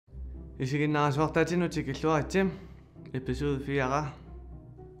Isiginnaarasuartaataa tikilluaritsim episode 4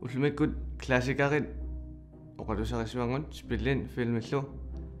 ullumikkut klassikarit oqalusarisuangun spillin filmillu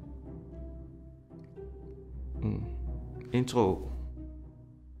intro.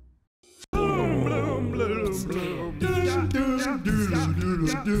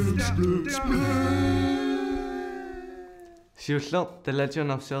 Siulleq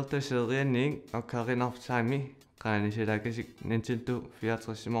talationarsiarta serianniing akkarinartaami qaanisilakasik Nintendo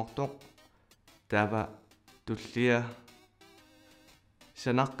 64 taava tullia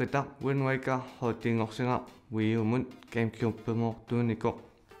sanaqqita Wind Waker hottingorsinga Wii Umun GameCube pemortuuniko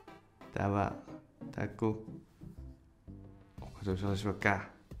taava taakku oqalusarisuakkaa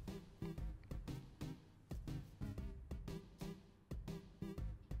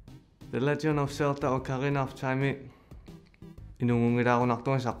talationarsiarta akkarinartaami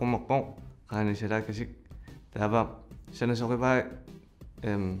inungungilaarunnartua saqqummoqqo qaanisilakasik taava sanasoqivaa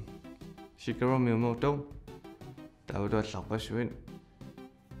Shigeru Miyamoto taavalu allarpassuin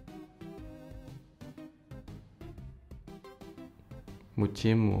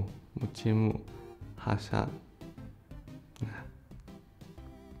Muchimu hasa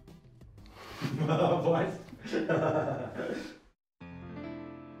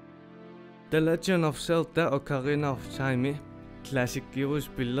The Legend of Zelda Ocarina of Time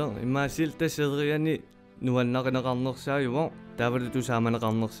klassikkirusspiller imaasilta seriani nuannaqinaqarnersaayuvo taavalu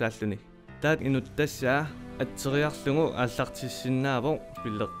tusaamaneqarnersaalluni taat inuttassaa atteriarlugu аллартиссиннаавор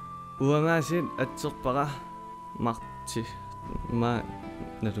пиллеq уамаасин атсерпара марти ма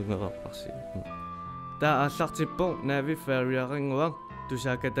натунгеқарпарси таа аллартиппо нави фариарингуа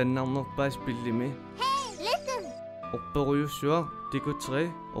тусаакатаннарнерпаас пиллими орперуйуссуа тикутери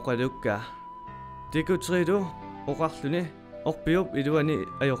оқалуккаа тикутерилу оқарлуни орпиуп илуани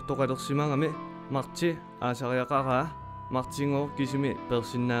ajortoqalersimangami марти аасариақараа мартингоо кисими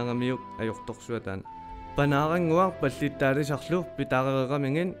персиннаангамиук ajortorsuataana панаарангуар паллиттаалисарлу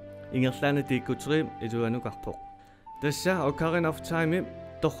питааререрамингин ингерлаана тиккутерим илуанукарпоq тасса Ocarina of Time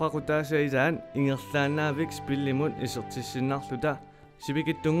торракутаасаилаан ингерлаанаавик спиллимут исертиссиннаарлута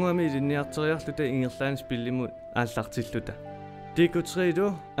сибикиттунгуами илинниартериарлута ингерлаан спиллимут ааллартиллута тиккутерилу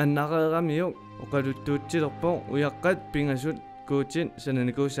аннареерамиук оқалуттуутсилерпо уяққат пингасут куутин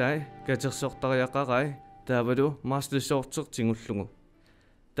сананикусаи катерсортариақарай таавалу мастер тингуллугу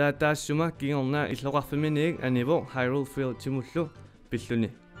таатаассума кигорнаа иллоқарфиминик аниво Hyrule Field тимуллу пиллуни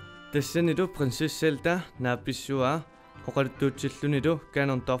тассанилу Princess Zelda наапписсуаа оқалуттуутсиллунилу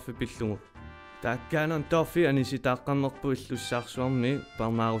Ganondorf пиллугу таа Ganondorf аниситааққаммерпу иллуссаарсуарми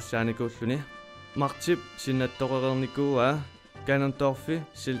парнааруссааникууллуни мартип синнатторерерникууаа Ganondorf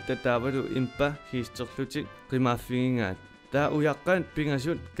Zelda таавалу импа хистерлути qimaaffigингаат таа уяққаан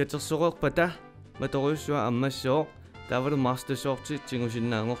пингасут катерсорерпата маторуссуа аммассоо таавалу мастер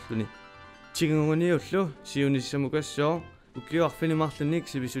тингусиннаангорлуни тингунгуниуллу сиуниссамукассоо укиуарфинимарлуник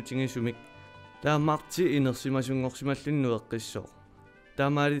сивисутингисумик таа марти инерсимасунгорсималлунну эққиссоо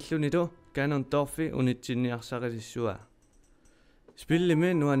таамаалиллунилу Ganondorf унитсинниарсарилиссуа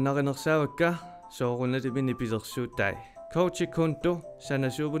спиллими нуаннаринерсаавакка сооруналимини пилерсууттай Koji Kondo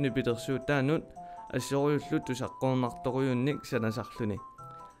санасуупуни пилерсуутаанут ассориуллу тусаққорнарторуйунник санасарлуни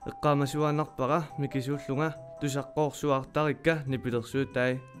эққаамасуаанарпара микисууллунга тусаққоорсуартарикка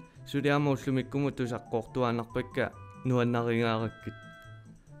нипилерсууттай сулиамууллумиккуму тусаққоортуаанарпакка нуаннаригаараккит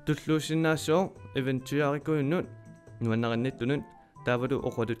туллуусиннаассоо эвентуарикуйуннут нуаннаринниттунут таавалу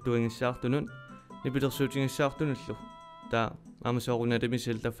оқалуттуингиссаартунут нипилерсуутингиссаартунуллу таа амасооруналими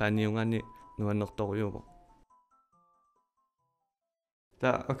Zelda фааниунгани нуаннерторуйумо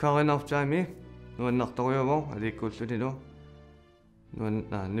таа Ocarina of Time нуаннерторуйумо аликкууллунилу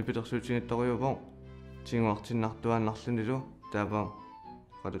нипилерсуутингитторуйумо тингуартиннартуааннарлунилу таава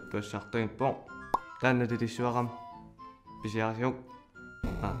qaduttuassartuingippo taannalilисsuaqam pisiarisiuq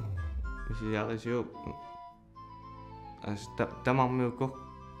pisiarisiuq tamarmiukku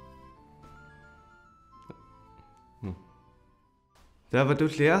taava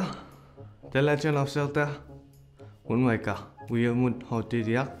tullia The Legend of Zelda Wind Waker Wii Umun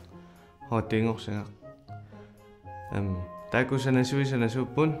hotiliaq hottingorsinga taakku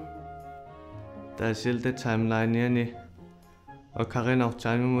sanasuppun taa Zelda timelineani Ocarina of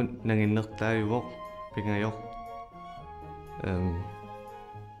Time mun nanginnertaayuvoq pingajoq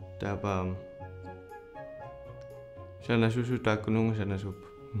taapa sanasusu taakkunungu sanasup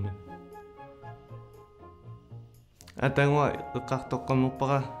atangua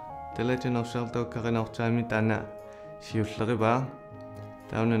eqqartoqqammerpara The Legend of Zelda Ocarina of Time taana siullerivaa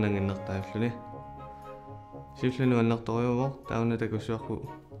tauna nanginnertaayulluni siullunu annertoriuvoq tauna takussuarpu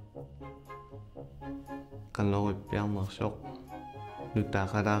qanlorippiarnersoq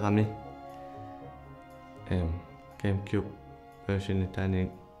nutaaqalaarami GameCube version nutaanik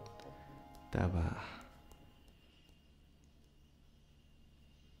taava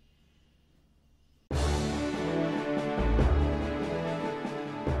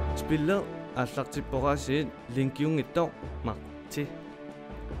spillet ааллартиппораасиит линкиунгиттоо марти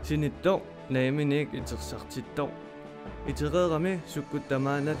синиттоо наиминик итерсартиттоо итерерами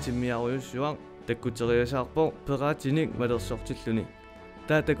суккуттамаана тиммиаруйуссуар таккутериасаарпо пераатиник малерсортиллуни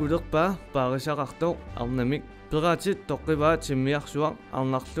таатакулерпаа паарисақартоо арнамик пераатит тоққиваа тиммиарсуар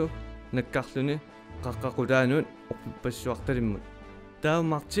арнарлу наккарлуни қаққақулаанут орпиппассуарталиммут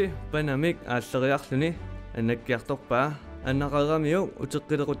таамарти панамик ааллериарлуни аннаккиарторпаа аннақарамиу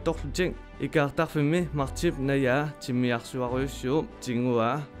утеққилеқутторлутик икаартарфимми мартип наяа тиммиарсуаруйуссуу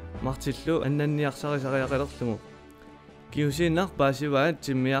тингуаа мартиллу аннанниарсарисариақалерлугу киусиннар паасиваа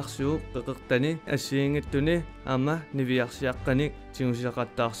тиммиарсуу пеқертани ассиингиттуни аама нивиарсиаққаник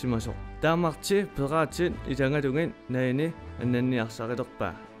тингусиақаттаарсимасо таамарти пераатит илангалугин наини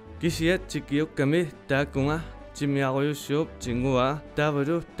аннанниарсарилерпаа кисиат тикиукками тааккунга тиммиаруйуссууп тингуаа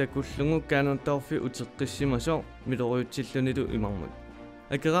таавалу такуллугу канонторфи утеққиссимасо милоруутсиллунилу имармут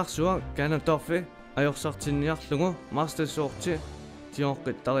акерарсуа канонторфи ajorсартинниарлугу мастассуорти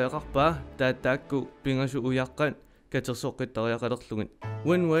тиоққиттариақарпаа тааттаакку пингасу уяққан катерсоққиттариақалерлугит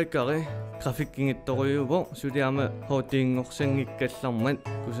уанваикари графиккингитторуйуво сулиама хоотиингорсангиккаллармат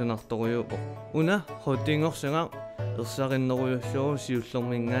кусанарторуйуво уна хоотиингорсангаа ерсариннеруйуссуу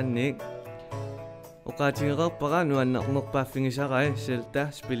сиуллэрмингаанник оқаатигеқарпара нуаннарнерпааффигисарай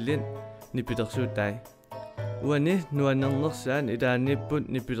селта спиллин нипилерсуутай уани нуаннернерсаан илаанниппут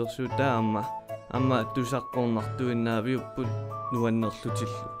нипилерсуутай аама тусаққорнартуиннаавиуппут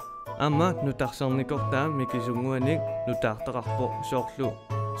нуаннерлутиллу аама нутарсарникортаа микисунгуаник нутаартақарпо соорлу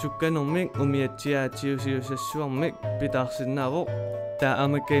сукканэрмик умиатсиаатиусиусассуармик питаарсиннаавоо таа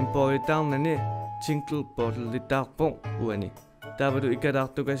аама геймбойтаарнани тинкл борлитаарпо уани таавалу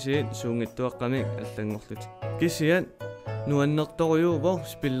икалаартукасиит суунгиттуаққамик аллангорлути кисиат нуаннерторуйуувор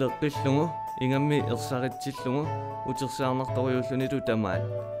спиллеққиллугу ингамми ерсаритсиллугу утерсаарнарторуйуллунилу тамаат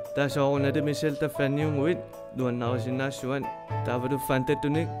таасоорунали селта фанниунгуит нуаннарисинаассуан таавалу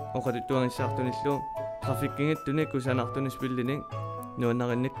фантаттуник оқалуттуангиссаартуниллу графиккингиттуник кусанартуни спиллиник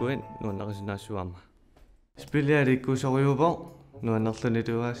нуаннаринниккуит нуаннарисинаассуарма спиллиаликкусориувор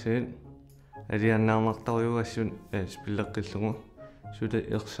нуаннерлунилуаасиит алианнаамартаруйуассун спиллеққиллугу сула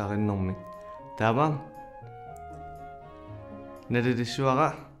ерсариннэрмик таава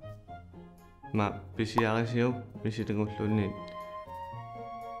налилиссуара ма писиарисиу мисилингуллуунни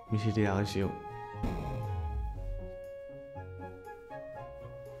мисилиарисиу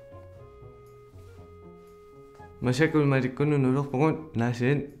масакул маликкуну нулерпугут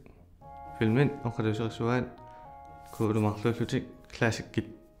наасиин фильмин оқалусерсуаат куулумарлууллутик классиккит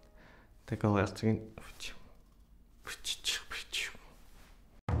такориартигин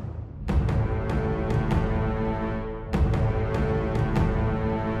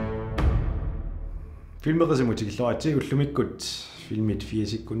filmeqasimutigillaratsi ullumikut filmit 4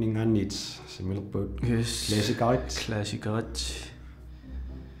 sekundingaannit similerput klassikarit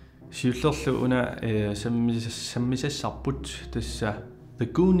siullerlu una sammisassarput tassa The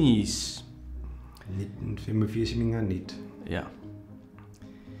Goonies 1985 mingaannit ja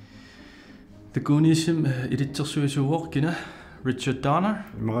The Goonies ilitsersuisuuor kina Richard Donner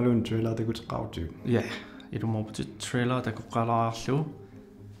maralun trailer takuteqqaartu ja ilumorput trailer takuqqalaarlu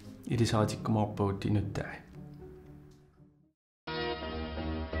ilisaatikkumorpuut inuttaa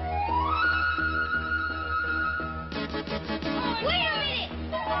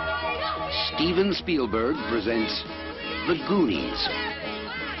Steven Spielberg presents The Goonies,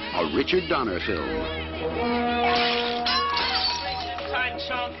 a Richard Donner film.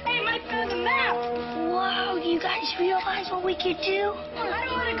 Hey, my found a map! Wow, you guys realize what we could do? I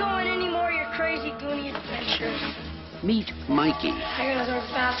don't want to go on any more of your crazy Goonie adventures. Meet Mikey, I gotta go to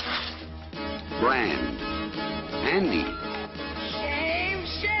the bathroom. Brand, Andy,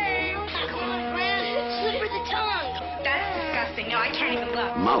 Shame. Come on, Brand. Slip her the tongue. That's disgusting. No, I can't even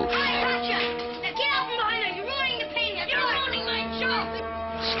look. Mouth, I gotcha. Now get out from behind her. You're ruining the painting. You're ruining my joke.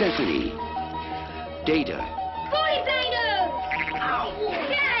 Stephanie, Data, Booty bangers. Ow.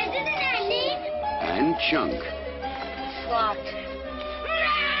 Guys, isn't that neat? and Chunk. It's locked.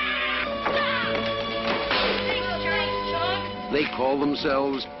 They call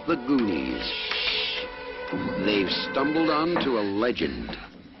themselves the Goonies. They've stumbled onto a legend,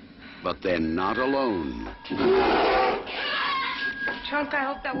 but they're not alone. Chunk, I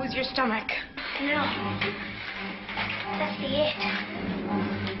hope that was your stomach. No. That's the it.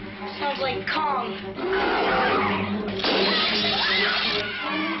 Sounds like Kong.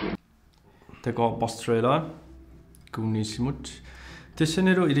 der går Australia. Kunissimut.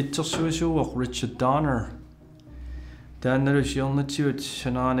 Tessanero ilitsersuisuuq Richard Donner. Taannalu siornatiut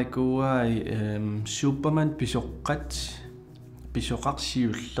sanaanekuai Superman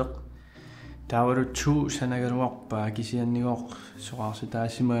pisoqarsiulleq. Taavalu 2 sanagaluarpaa kisiannigoq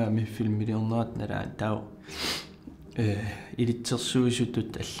soqarsutaasimaami film-inik nalaan tau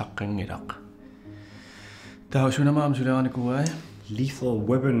ilitsersuisutut allaqqangilaq. Tau sunamaam sulaanekuai Lethal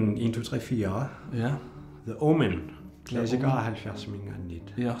Weapon 1, 2, 3, 4. Ja. The Omen. Klassiker 70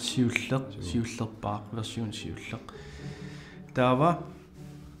 minganit. Ja, siullerpaaq version siulleq. Taava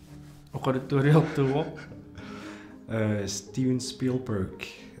oqaluttuariortuuq Steven Spielberg.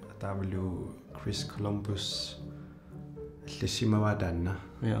 Taavalu Chris Columbus. Ilisimaneqarluartut.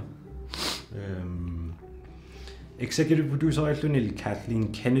 Ja. Executive producer illunil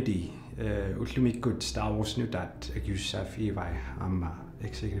Kathleen Kennedy. Ullumikkut Star Wars nutat agiussaafiivai aamma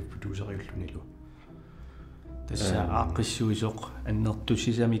executive producer illunilu. Tässä aaqqissuisoq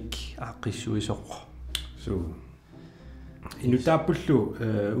annertusisamik aaqqissuisoq. So inutaapullu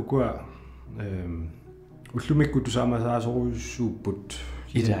ukua ullumikkut tusaamasaasuruissuupput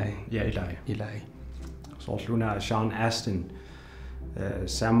Ilai. Ja, ilai. Ilai. Sorluna Sean Astin.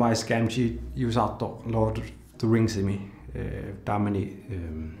 Samwise Gamgee Inuusuttoq Lord of the Rings imi. Taamani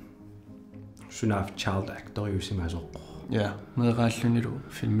sunaf child actor yusimasoq. Ja, meeqaallunilu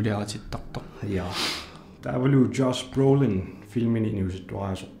filmiliaratittartoq. Ja. Taavalu Josh Brolin filmin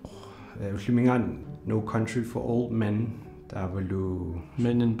Inuusuttoq. Ullumingaan No Country for Old Men. Taavalu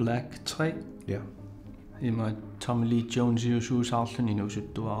Men in Black 3. Ja. Ima Tommy Lee Jones usuusarlun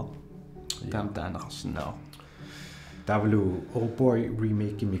Inuusuttoq. Taamtaanaqarsinnaa. Taavalu Old Boy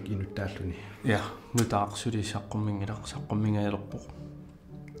remake imik inuttaalluni. Ja, nutaaqsuli saqqummingalerpoq.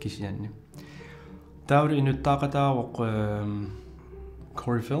 Kisianni. Taavalu inuttaaqataavoq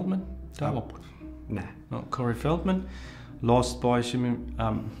Corey Feldman. Taavoq. Nej. No, Corey Feldman. Lost Boys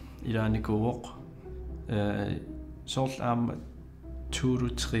ilaanikuuq. Sort aamma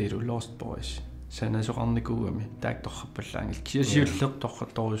 2-3 Lost Boys. Sanasoqarnikuuami taaktorrappallaangil kiasiulleq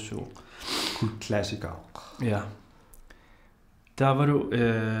torrattoruissuuq. Kult klassiker. Ja. Taavalu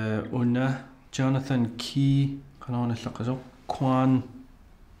unna Jonathan qanaunallaqasoq Kwan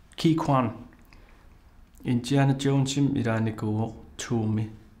Indiana Jonesim ilaanikuuq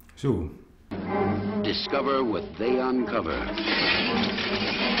tuumi. So Discover what they uncover.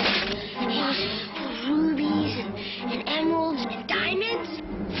 Rubies and emeralds and diamonds.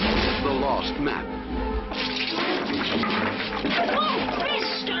 The lost map. Oh,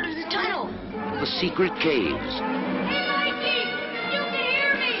 this started the tunnel. The secret caves. Hey, Mikey! You can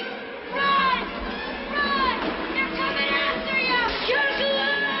hear me! Run! Run! They're coming after you!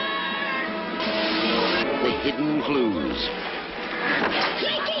 The hidden clues.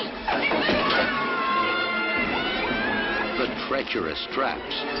 Mikey! The treacherous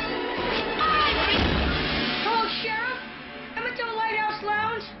traps. Hello, Sheriff. I'm at the Lighthouse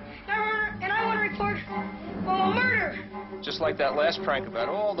Lounge, and I want to report a murder. Just like that last prank about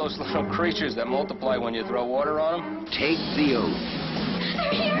all those little creatures that multiply when you throw water on them. Take the oath.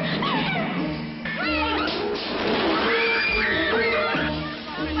 They're here!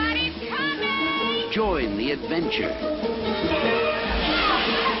 Somebody's coming! Join the adventure.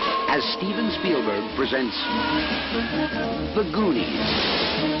 As Steven Spielberg presents The Goonies,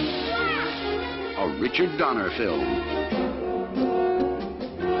 a Richard Donner film.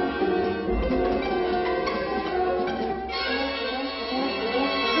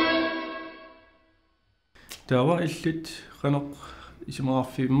 Taava illit qaneq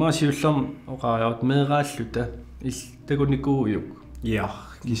isimaarfiimmaasiullarm oqaariaut meeqaalluta takunikuuyuk. ja,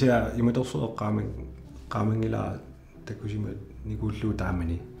 kisia imatorsueqqaamangilaa takusima nikuulluu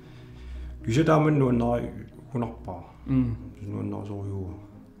taamani. Kyse taaman nuannari hunarpaa. Nuannarsuuriu.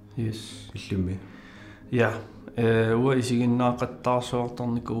 Yes. Illummi. Ja, ua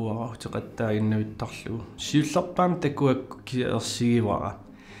isiginnaaqattaarsuartarnikuuara teqattaaginnavittarluu. Siullarpaam takuak kiersigivara.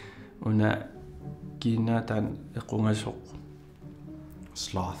 Una kiinaataan equngasoq.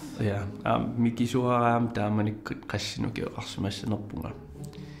 Sloth. Ja, mikisuaraam taamanik qassinukiaqarsumassanerpunga.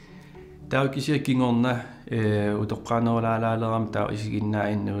 Tau kisia kingorna utoqqaanerulaalaaleram tau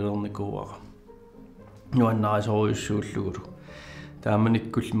isiginnaainnuilernikuuara. Nuannarisoruissuullugulu.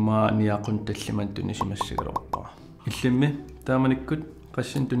 Taamanikkul niaqun talliman tunisimassagalorpaa. Illimmi taamanikkut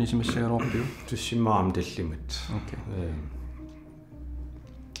qassin tunisimassagalorpiu. Tussimmaam tallimat. Okay.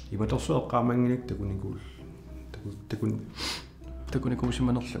 Imatorsueqqaamanginik takunikuul.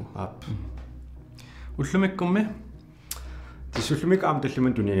 Takunikuusimanerlu. Aap. Ullumikkummi. Tissullumik aam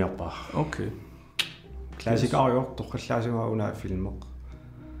talliman tuniarpaa. Okay. Klassikario toqqallaasimaa una filmeq.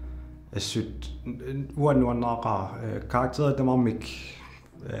 assut uannuannaqa karakteret tamarmik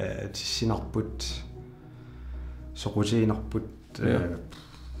tissinarput soqutiinerput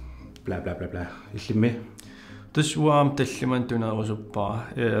bla bla bla bla illimme tassuaam talliman tunaerusuppaa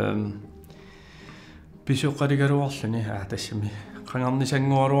pisuqaligaluarluni tassami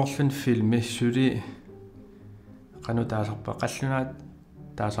qangarnisangualuarlun filmi suli qanutaasarpa qallunaat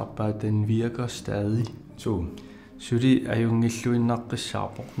taasarpaa den virker stadig suli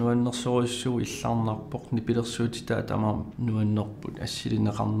ajungilluinnaqqissaarpoq nuannersorissu illarnarpoq nipilersuutitaa tamar nuannerput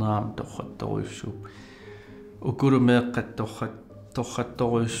assilinneqarnaam torrattoruissuu ukulumeeqqattorrat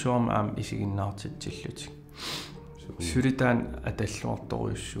torrattoruissuam aam isiginnaartitsillutik sulitaan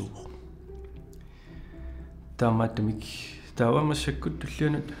atalluartoruissuu taamaattumik taawamassakut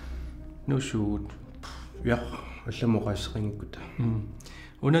tullianut nusuut ja алламоqasseringikkut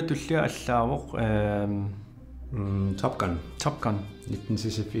una tullia allaavoq Top Gun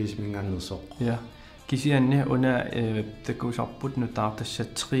 1986 mingaannersoq ja kisianne una takusarput nutaartassat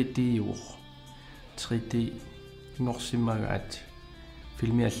 3D-uor 3D ngorsimagaat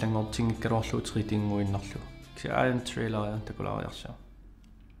filmi allangortingikkalorlu 3D-nguinnerlu kisi ayan trailer takulariarsaa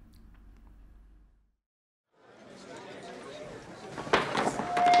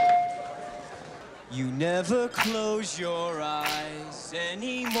You never close your eyes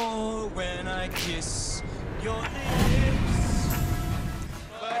anymore when I kiss your lips.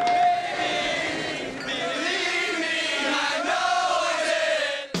 But baby, believe me, I know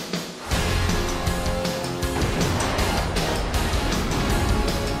it.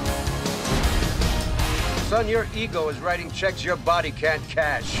 Son, your ego is writing checks your body can't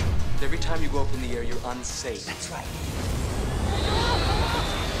cash. Every time you go up in the air, you're unsafe. That's right.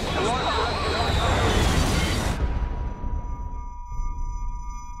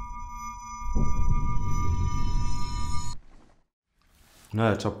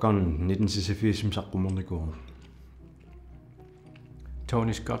 Top Gun 1986 saqqummiussisassaaq.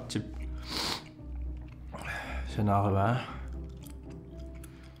 Tony Scott tip scenario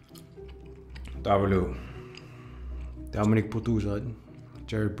taavalu Malik producer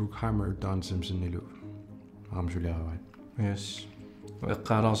Jerry Bruckheimer Don Simpson ilu armsuliaravaat yes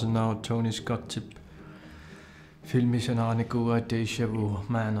qarasaasiakkut Tony Scott tip film-inik deja vu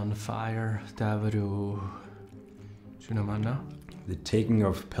Man on Fire taavalu sunamana The Taking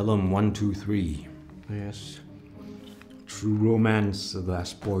of Pelham 123 yes True Romance of the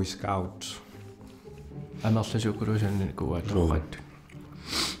Last Boy Scout amerlasukulusanikuat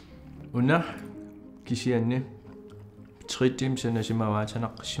una kisianne tritim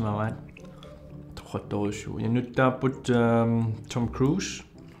sanasimawaatanaqqsimavaat torrattorussuu ja nyt taaput Tom Cruise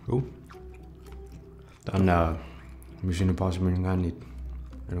Dann Mission Impossible ngaanit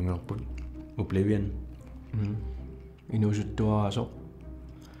alungerput Oblivion Inuusuttoq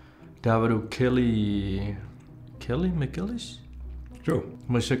taavalu Kelly McGillis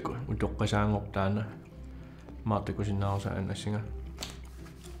masakku utoqqasaangortaana maartakusinnaarusaan assinga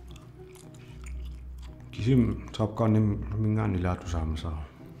kisim Top Gun mingaani laatusaamasaa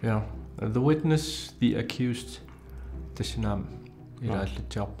ja The Witness The Accused tassinam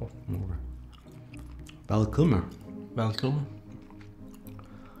ilaallattiarpo Val Kilmer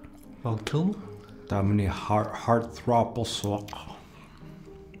Taamani heartthrob soq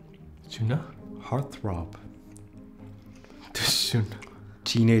sunna heartthrob tassun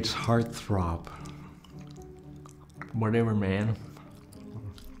teenage heartthrob whatever man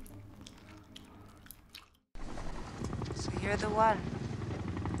So you're the one.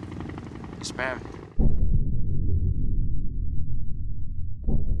 Yes, ma'am.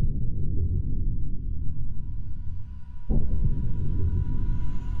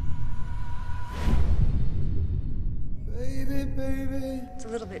 It's a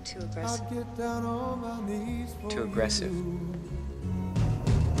little bit too aggressive. Too aggressive.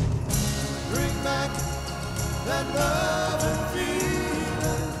 Bring back that love and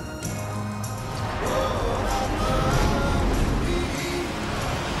feeling.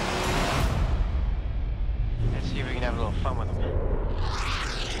 Let's see if we can have a little fun with them.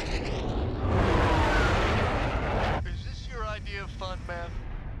 Is this your idea of fun, man?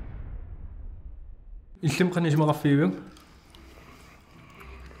 illimqanismaqarfiigu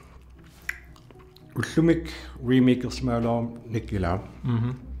ullumik remakersmaalor nikkila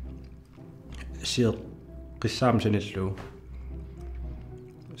sier qissaamsanallu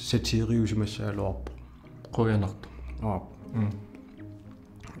satiriusimassaalorp qoyanartu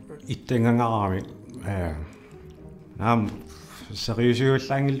ittangangaraami naam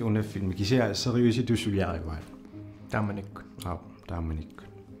seriusiullaangil una filmi kisia seriusitussuliarivaat taamanik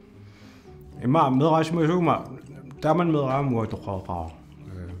Emma medrasmusuma taman medraamua toqaaqaa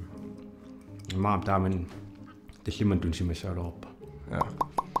Maam taamen tilliman simassaluarpa. Ja.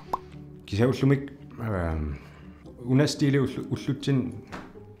 Kisalullumik unastile ullutsin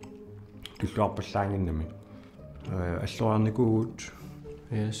tulluarpallaanginnami. Alluarnikuut.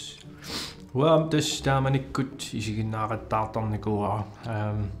 Yes. Tas taamanikkut isiginnaarasuartaataa.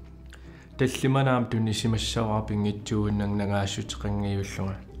 Tallimanaam tunnissimassawaa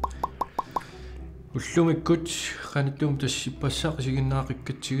pingitsuunnangnagaassutiqangiulluga. Ullumikkut qanittuum tassipassaq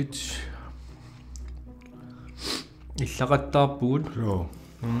isiginnaaqikkatigit иллақаттаарпугут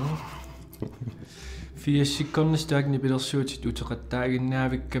фиассиккорнистаакни пилерсуутит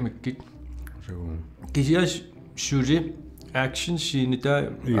утеқаттаагиннаавиккамиккит кисиас сули action scene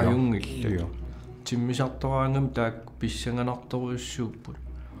та аюнгилла тиммисартораангам таак писсанганарторуйуссууппут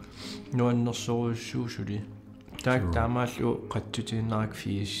нуаннерсоруйуссуусули таак таамааллу қаттутииннарак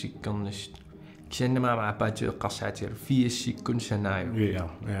фиассиккорнист кисаннамаама апаатиэққарсаатигалу фиассиккун санааю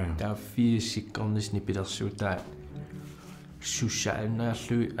таа фиассиккорнисни пилерсуутаа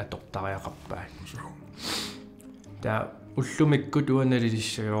сусааннаарлуи атортариақарпаа таа уллумиккут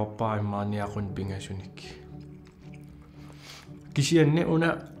уаналилиссагорпаариммааниақун пингасуник кисианне уна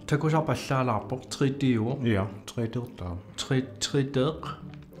такусарпаллаалаарпо 3D-у 3D-таа 3D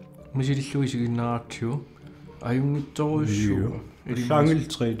мисилиллуисигиннаартиу аюнгитторуйссуу иллаангил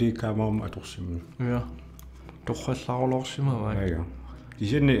 3D камерам аторсиму я торхаллаарулорсимава я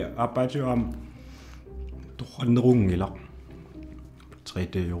кисианне апаатиуам торханнерунгила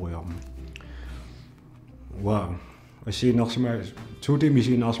 3D-юриарма вау асинерсима 2D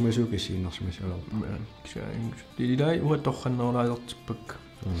мисинерсимасуу кисинерсимасалерпа дилай уаторханнерлаалертиппак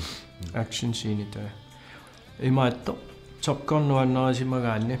action scene та имаатто Top Gun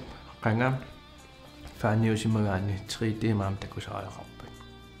нуаннерисимагаанни qanga фааниусимагаанни 3D маам такусариақарпат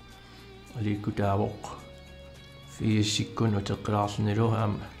аликкутаавоқ фиассиккун утеққилаарлунилу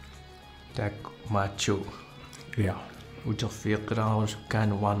аама так мачо я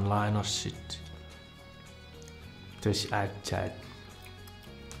утерфиэққилаарусуккаан one liners sit тэс аттаат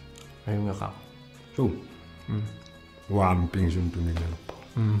аюнгеqa ваам пингсун тунилерпа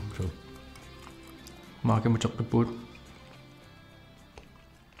so маркемутеққиппут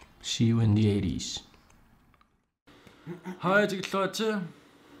See you in the 80s. Hej, Kalaallit.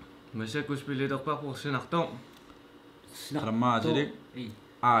 Massakuspiliterparporsinartor. Sinarmaatilik.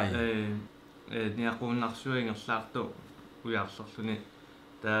 Ai. Niaqquunnarsuingerlaartu ujaarlerluni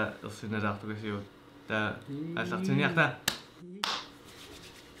taa ersinalaartukasiut taa аллартиниарта.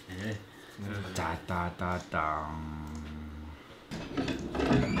 Ta.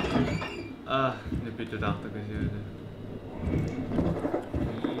 Nipitutaartukasiut.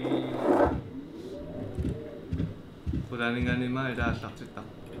 Qulaninganima ilaallartitta.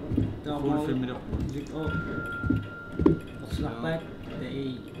 Full film-inik. Oslaqpaat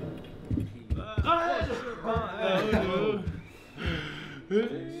ei.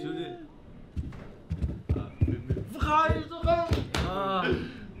 Suli. Vrejtere!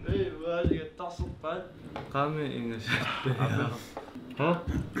 Hvad er det så bad? Qaami ingasat. Ha?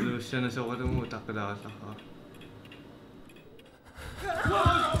 Luussana soqalumu taqqilarallaqa.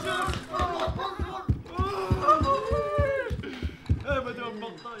 ما تبغى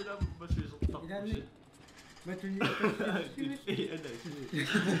بطل إذا بس يسطق. ما تجي. إيه أنا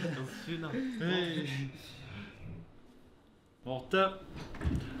شنو؟ Morta.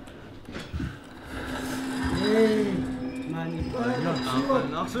 Mani.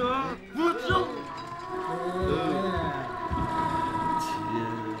 Naksua. Futsal.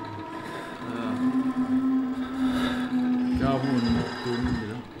 Kaabun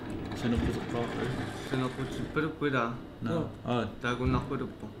tunnilla. Sen on putukkaa. Sen on putukkaa. No. Tää kun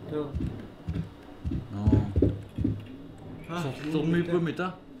nakkoduppo. Joo. No. Sormi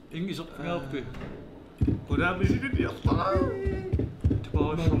mitä? Ingen sormi oppi. Kun tää pisi nyt jostain.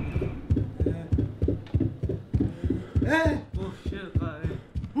 Tipoossa. Shit, kai.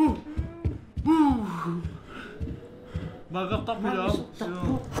 Mä katsoin mitä.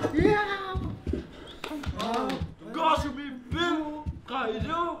 Yeah. Gossipy Bill.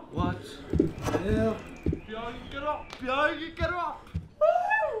 Kaido. What? Yeah. Get up.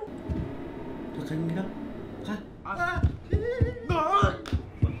 Takangina.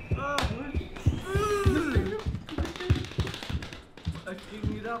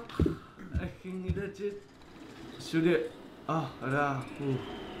 Akingida. Sudi. Ada.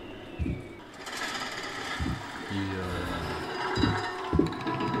 Iya.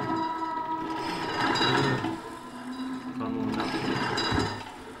 Kamu nak.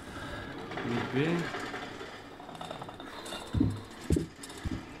 Mungkin.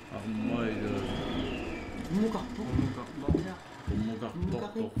 Oh my god. Muka. Muka.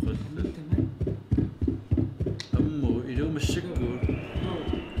 Ammo ilu masikku.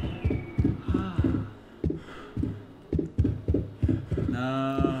 Na.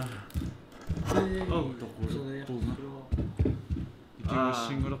 Oh, toqulu punga.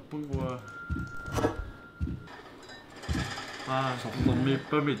 Ikiussingullerpungua.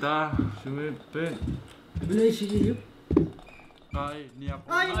 Saqqummiuppamita sumippin. Ilisigiyu. Ai, niap.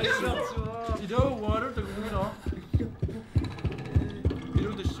 Ai, ido water tagumino. Ido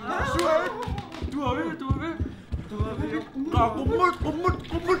de suet. Du har vi. Kom,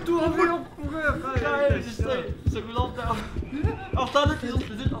 du har vi. Nej, så går långt där. Aftalet is ons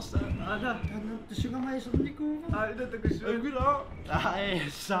bezit als Ada, de sugar mij is op die koe. Ai, dat is zo. Ik wil. Ai,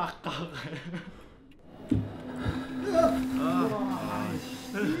 sakker.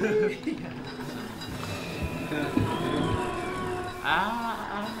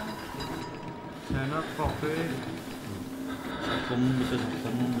 Sana kopi.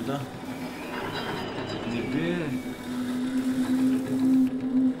 Saqqummiussisassallutik. Nibi.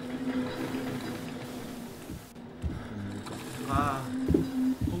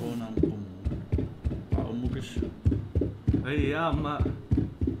 Ei aamma.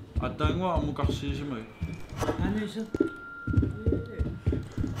 Atangua amukarsiisimai. Anisa.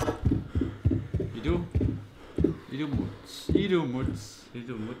 Idu mut.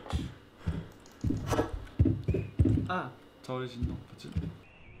 Toisinnorpati.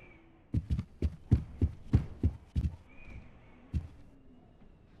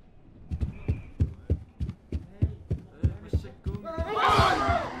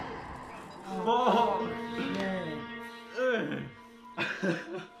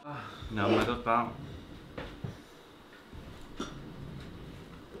 Nama tu tak.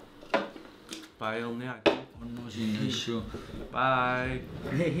 Bye ni aku. Bye.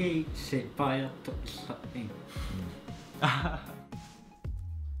 Hei, se paja tossa.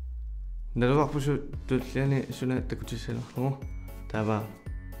 Naluarpusu tulliani suna takutissaluarlugu taava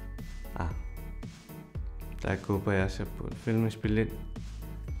taakkuupajaasappuut film-inik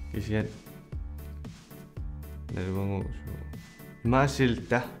kisiat naluangu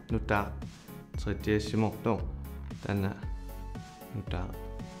maasilta nutaa 3D-simortu tanna nutaa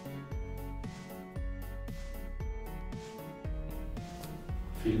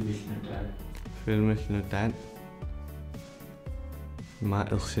film-inik ma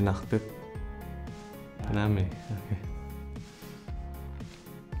ersinartut nami okay